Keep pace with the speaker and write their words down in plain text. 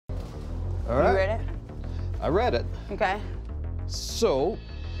All right. You read it? I read it. Okay. So,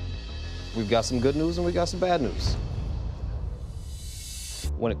 we've got some good news and we got some bad news.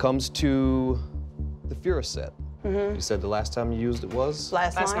 When it comes to the Fuhrer set, you said the last time you used it was?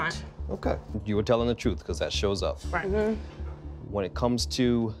 Last night. Okay. You were telling the truth because that shows up. Right. When it comes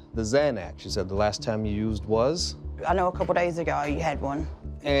to the Xanax, you said the last time you used was? I know a couple days ago you had one.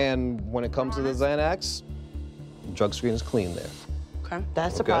 And when it comes to the Xanax, the drug screen is clean there. Okay.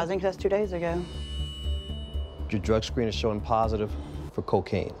 That's surprising because that's 2 days ago. Your drug screen is showing positive for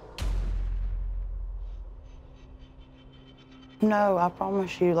cocaine. No, I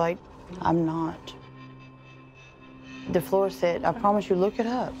promise you, like, I'm not. The floor said, I promise you, look it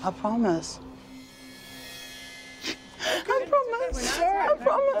up. I promise. I promise. I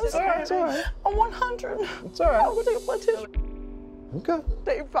promise. It's all right. I'm 100. It's all right. I'm gonna take a blood test. Okay.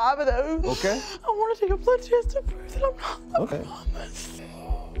 Take 5 of those. Okay. I want to take a blood test to prove that I'm not. Okay. I promise.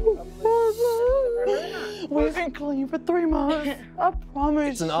 We've been clean for 3 months. I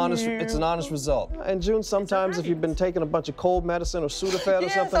promise. It's an honest result. And June, sometimes if you've been taking a bunch of cold medicine or Sudafed or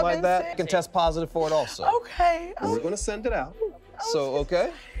something like that, you can test positive for it also. Okay. We're gonna send it out. So,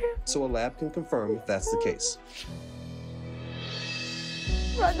 okay? So a lab can confirm if that's the case.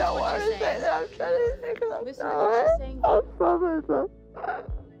 I don't want to say that. I'm trying to say because I'm Listen sorry. to what she's saying. I promise.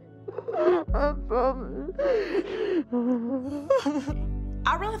 I promise.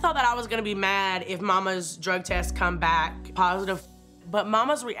 I really thought that I was gonna be mad if Mama's drug test come back positive, but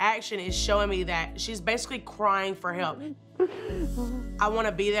Mama's reaction is showing me that she's basically crying for help. I want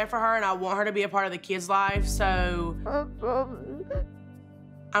to be there for her and I want her to be a part of the kid's life, so I promise.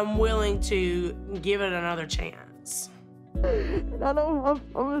 I'm willing to give it another chance. And I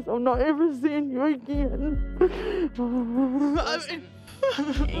promise I'm not ever seeing you again.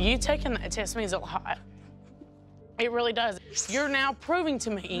 You taking that test means a lot. It really does. You're now proving to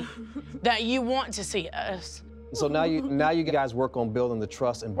me that you want to see us. So now you guys work on building the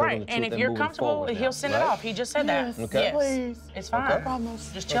trust and building Right, the truth and if you're moving comfortable, forward he'll now, send right? it off. He just said that. Okay. Yes. Please. It's fine. Okay. I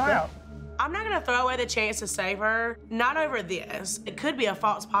promise. Just chill out. I'm not gonna throw away the chance to save her, not over this. It could be a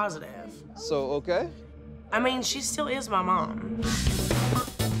false positive. So, okay? I mean, she still is my mom.